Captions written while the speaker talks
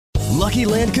Lucky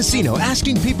Land Casino,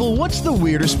 asking people, what's the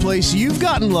weirdest place you've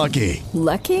gotten lucky?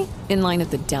 Lucky? In line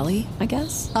at the deli, I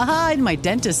guess? Aha, in my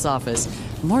dentist's office.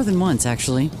 More than once,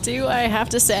 actually. Do I have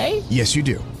to say? Yes, you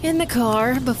do. In the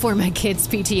car before my kids'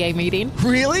 PTA meeting.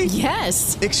 Really?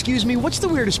 Yes. Excuse me, what's the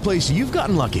weirdest place you've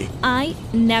gotten lucky? I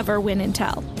never win and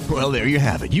tell. Well, there you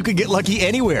have it. You can get lucky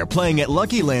anywhere, playing at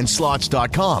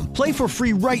LuckyLandSlots.com. Play for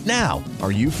free right now.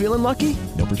 Are you feeling lucky?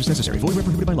 No purchase necessary. Void where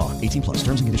prohibited by law. 18 plus.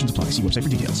 Terms and conditions apply. See website for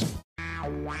details.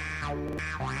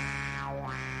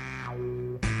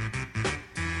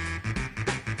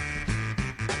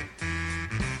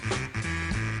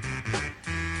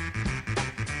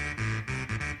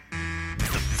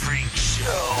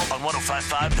 On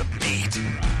 105.5 The Beat.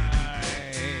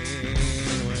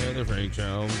 We're the Freak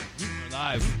Show. We're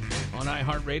live on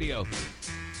iHeartRadio.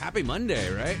 Happy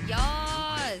Monday, right?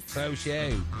 Yes.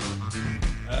 Crochet.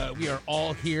 We are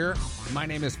all here. My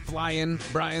name is Flying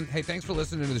Brian. Hey, thanks for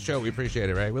listening to the show. We appreciate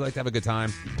it, right? We like to have a good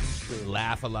time,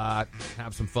 laugh a lot,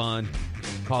 have some fun,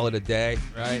 call it a day,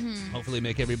 right? Mm-hmm. Hopefully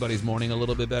make everybody's morning a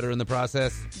little bit better in the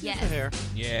process. Yes.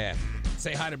 Yeah.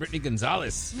 Say hi to Brittany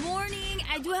Gonzalez. Morning.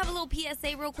 I do have a little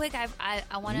PSA real quick.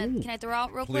 I want to, can I throw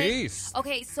out real quick? Please.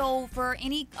 Okay, so for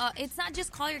any, it's not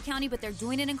just Collier County, but they're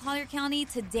doing it in Collier County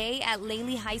today at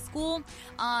Laley High School.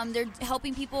 They're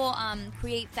helping people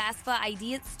create FAFSA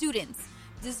ID students.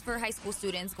 This is for high school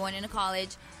students going into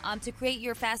college to create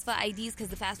your FAFSA IDs because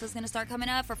the FAFSA is going to start coming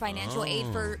up for financial aid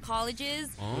for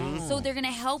colleges. So they're going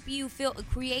to help you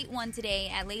create one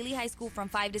today at Laley High School from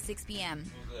 5 to 6 p.m.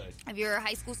 If you're a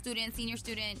high school student, senior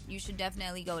student, you should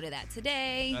definitely go to that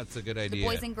today. That's a good idea. The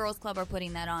Boys and Girls Club are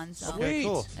putting that on. So Sweet.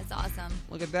 Cool. that's awesome.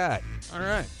 Look at that. All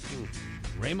right.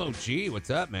 Ramo G, what's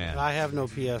up, man? I have no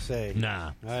PSA.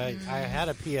 Nah. I had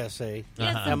a PSA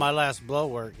Yes. at my last blow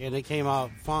work, and it came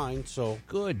out fine, so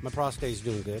Good. my prostate's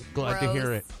doing good. Glad to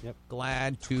hear it. Yep.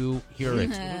 Glad to hear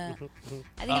it. I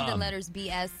think of the letters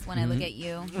BS when I look at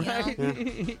you. You know?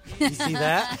 You see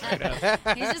that?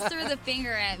 He just threw the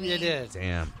finger at me. You did.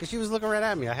 Damn. Because she was looking right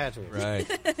at me. I had to.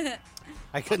 Right.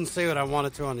 I couldn't say what I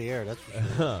wanted to on the air. That's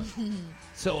for sure.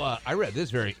 So I read this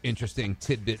very interesting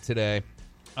tidbit today.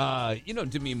 You know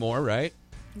Demi Moore, right?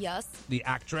 Yes. The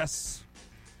actress.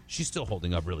 She's still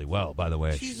holding up really well, by the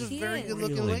way. She's a She very is.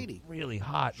 good-looking really, lady. really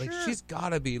hot. Like Sure. she's got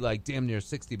to be like damn near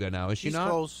 60 by now, is she She's not?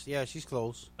 close. Yeah, she's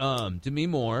close. Demi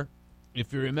Moore,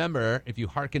 if you remember, if you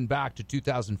hearken back to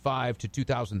 2005 to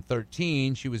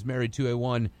 2013, she was married to a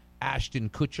one Ashton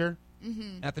Kucher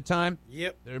at the time.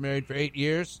 Yep. They were married for 8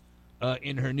 years.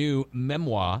 In her new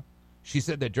memoir, she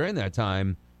said that during that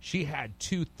time, she had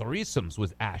 2 threesomes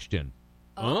with Ashton.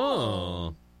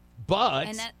 Oh. But,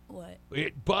 And that,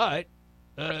 what?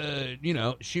 you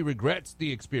know, she regrets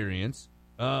the experience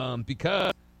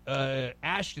because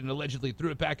Ashton allegedly threw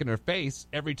it back in her face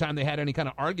every time they had any kind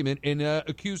of argument and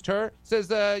accused her,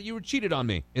 says, you were cheated on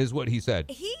me, is what he said.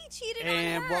 He cheated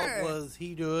And on her. what was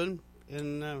he doing?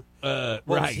 And Right.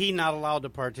 was he not allowed to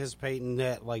participate in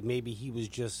that? Like maybe he was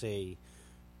just a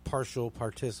partial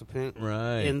participant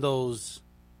Right. in those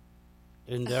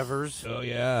endeavors. Oh,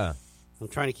 yeah. I'm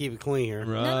trying to keep it clean here.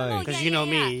 Right. No, Because yeah, you know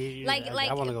yeah, me, yeah.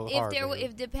 Like, I wanna go if hard, there, baby.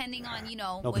 if depending on, you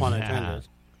know, No was, pun Yeah. intended.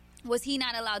 was he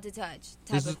not allowed to touch type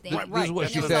This is- of thing. this is what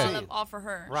And she it was said. all for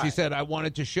her. Right. She said, I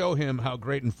wanted to show him how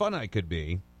great and fun I could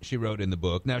be, she wrote in the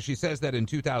book. Now, she says that in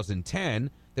 2010,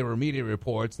 there were media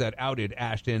reports that outed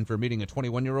Ashton for meeting a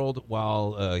 21-year-old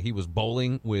while he was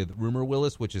bowling with Rumor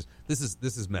Willis, which is, this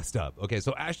is messed up. Okay,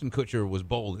 so Ashton Kutcher was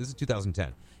bowling. This is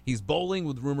 2010. He's bowling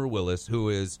with Rumor Willis, who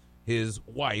is his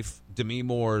wife, Demi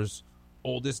Moore's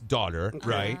oldest daughter,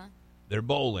 right? They're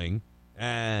bowling,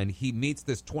 and he meets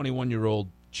this 21-year-old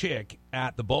chick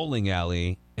at the bowling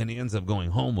alley, and he ends up going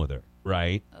home with her,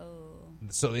 right? Oh.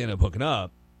 So they end up hooking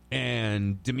up,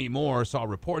 and Demi Moore saw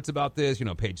reports about this, you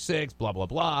know, page 6, blah, blah,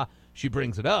 blah. She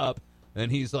brings it up,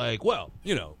 and he's like, well,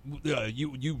 you know,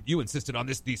 you insisted on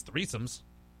these threesomes.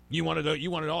 You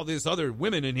wanted all these other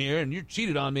women in here, and you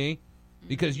cheated on me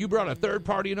because you brought a third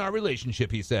party in our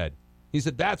relationship, he said. He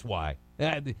said, that's why.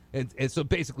 And so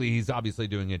basically he's obviously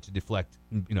doing it to deflect,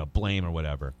 you know, blame or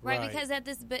whatever. Right,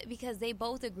 Right. because they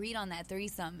both agreed on that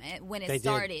threesome when it They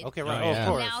started. did. Okay, right. Oh, yeah. Of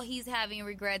course. Now he's having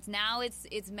regrets. Now it's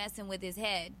messing with his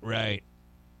head. Right.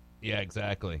 Yeah,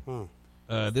 exactly. Hmm.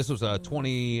 This was a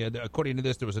 20, according to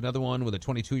this, there was another one with a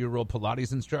 22-year-old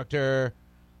Pilates instructor.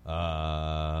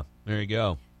 There you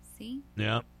go. See?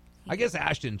 Yeah. I guess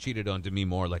Ashton cheated on Demi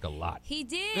Moore like a lot. He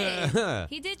did.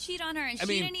 He did cheat on her, and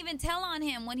she didn't even tell on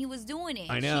him when he was doing it.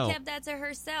 I know. She kept that to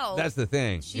herself. That's the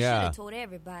thing. She should have told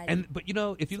everybody. But you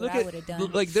know, if you look That's at what I would've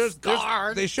done. like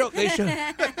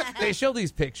they show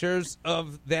these pictures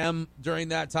of them during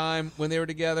that time when they were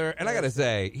together, and I gotta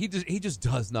say, he just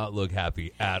does not look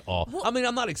happy at all. Well, I mean,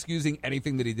 I'm not excusing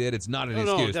anything that he did. It's not an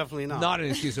excuse. No, definitely not. Not an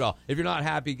excuse at all. If you're not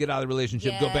happy, get out of the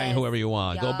relationship. Go bang whoever you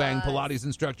want. Go bang Pilates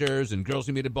instructors and girls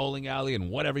you meet at bowling alley and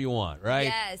whatever you want, right?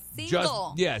 Yes,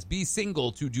 single. Be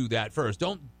single to do that first.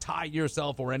 Don't tie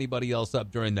yourself or anybody else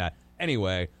up during that.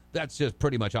 Anyway, that's just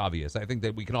pretty much obvious. I think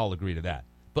that we can all agree to that.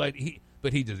 But he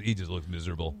just looks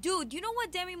miserable. Dude, you know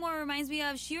what Demi Moore reminds me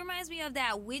of? She reminds me of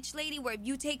that witch lady where if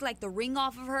you take like the ring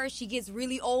off of her, she gets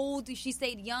really old. She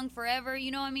stayed young forever.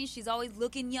 You know what I mean? She's always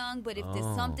looking young, but if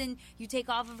there's something you take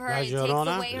off of her, it takes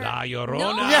away her. La Llorona.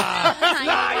 No.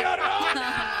 La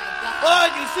Llorona. Oh,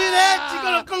 you see that? She's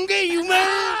gonna come get you, man.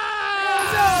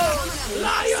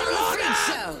 La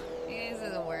Llorona. You guys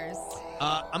are the worst.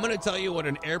 I'm going to tell you what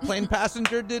an airplane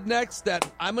passenger did next. That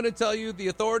I'm going to tell you the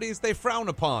authorities, they frown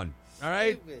upon. All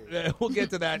right? We'll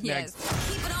get to that next.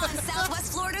 Keep it on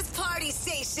Southwest Florida's party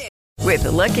station. With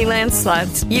the Lucky Land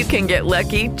Slots, you can get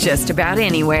lucky just about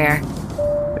anywhere.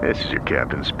 This is your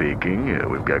captain speaking.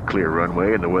 We've got clear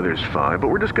runway and the weather's fine, but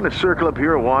we're just going to circle up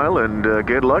here a while and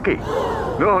get lucky.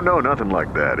 No, nothing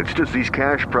like that. It's just these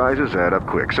cash prizes add up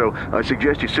quick. So I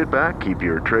suggest you sit back, keep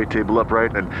your tray table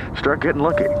upright, and start getting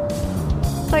lucky.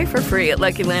 Play for free at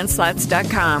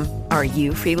LuckyLandSlots.com. Are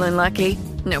you feeling lucky?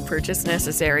 No purchase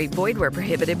necessary. Void where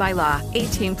prohibited by law.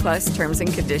 18+ terms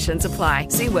and conditions apply.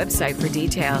 See website for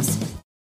details.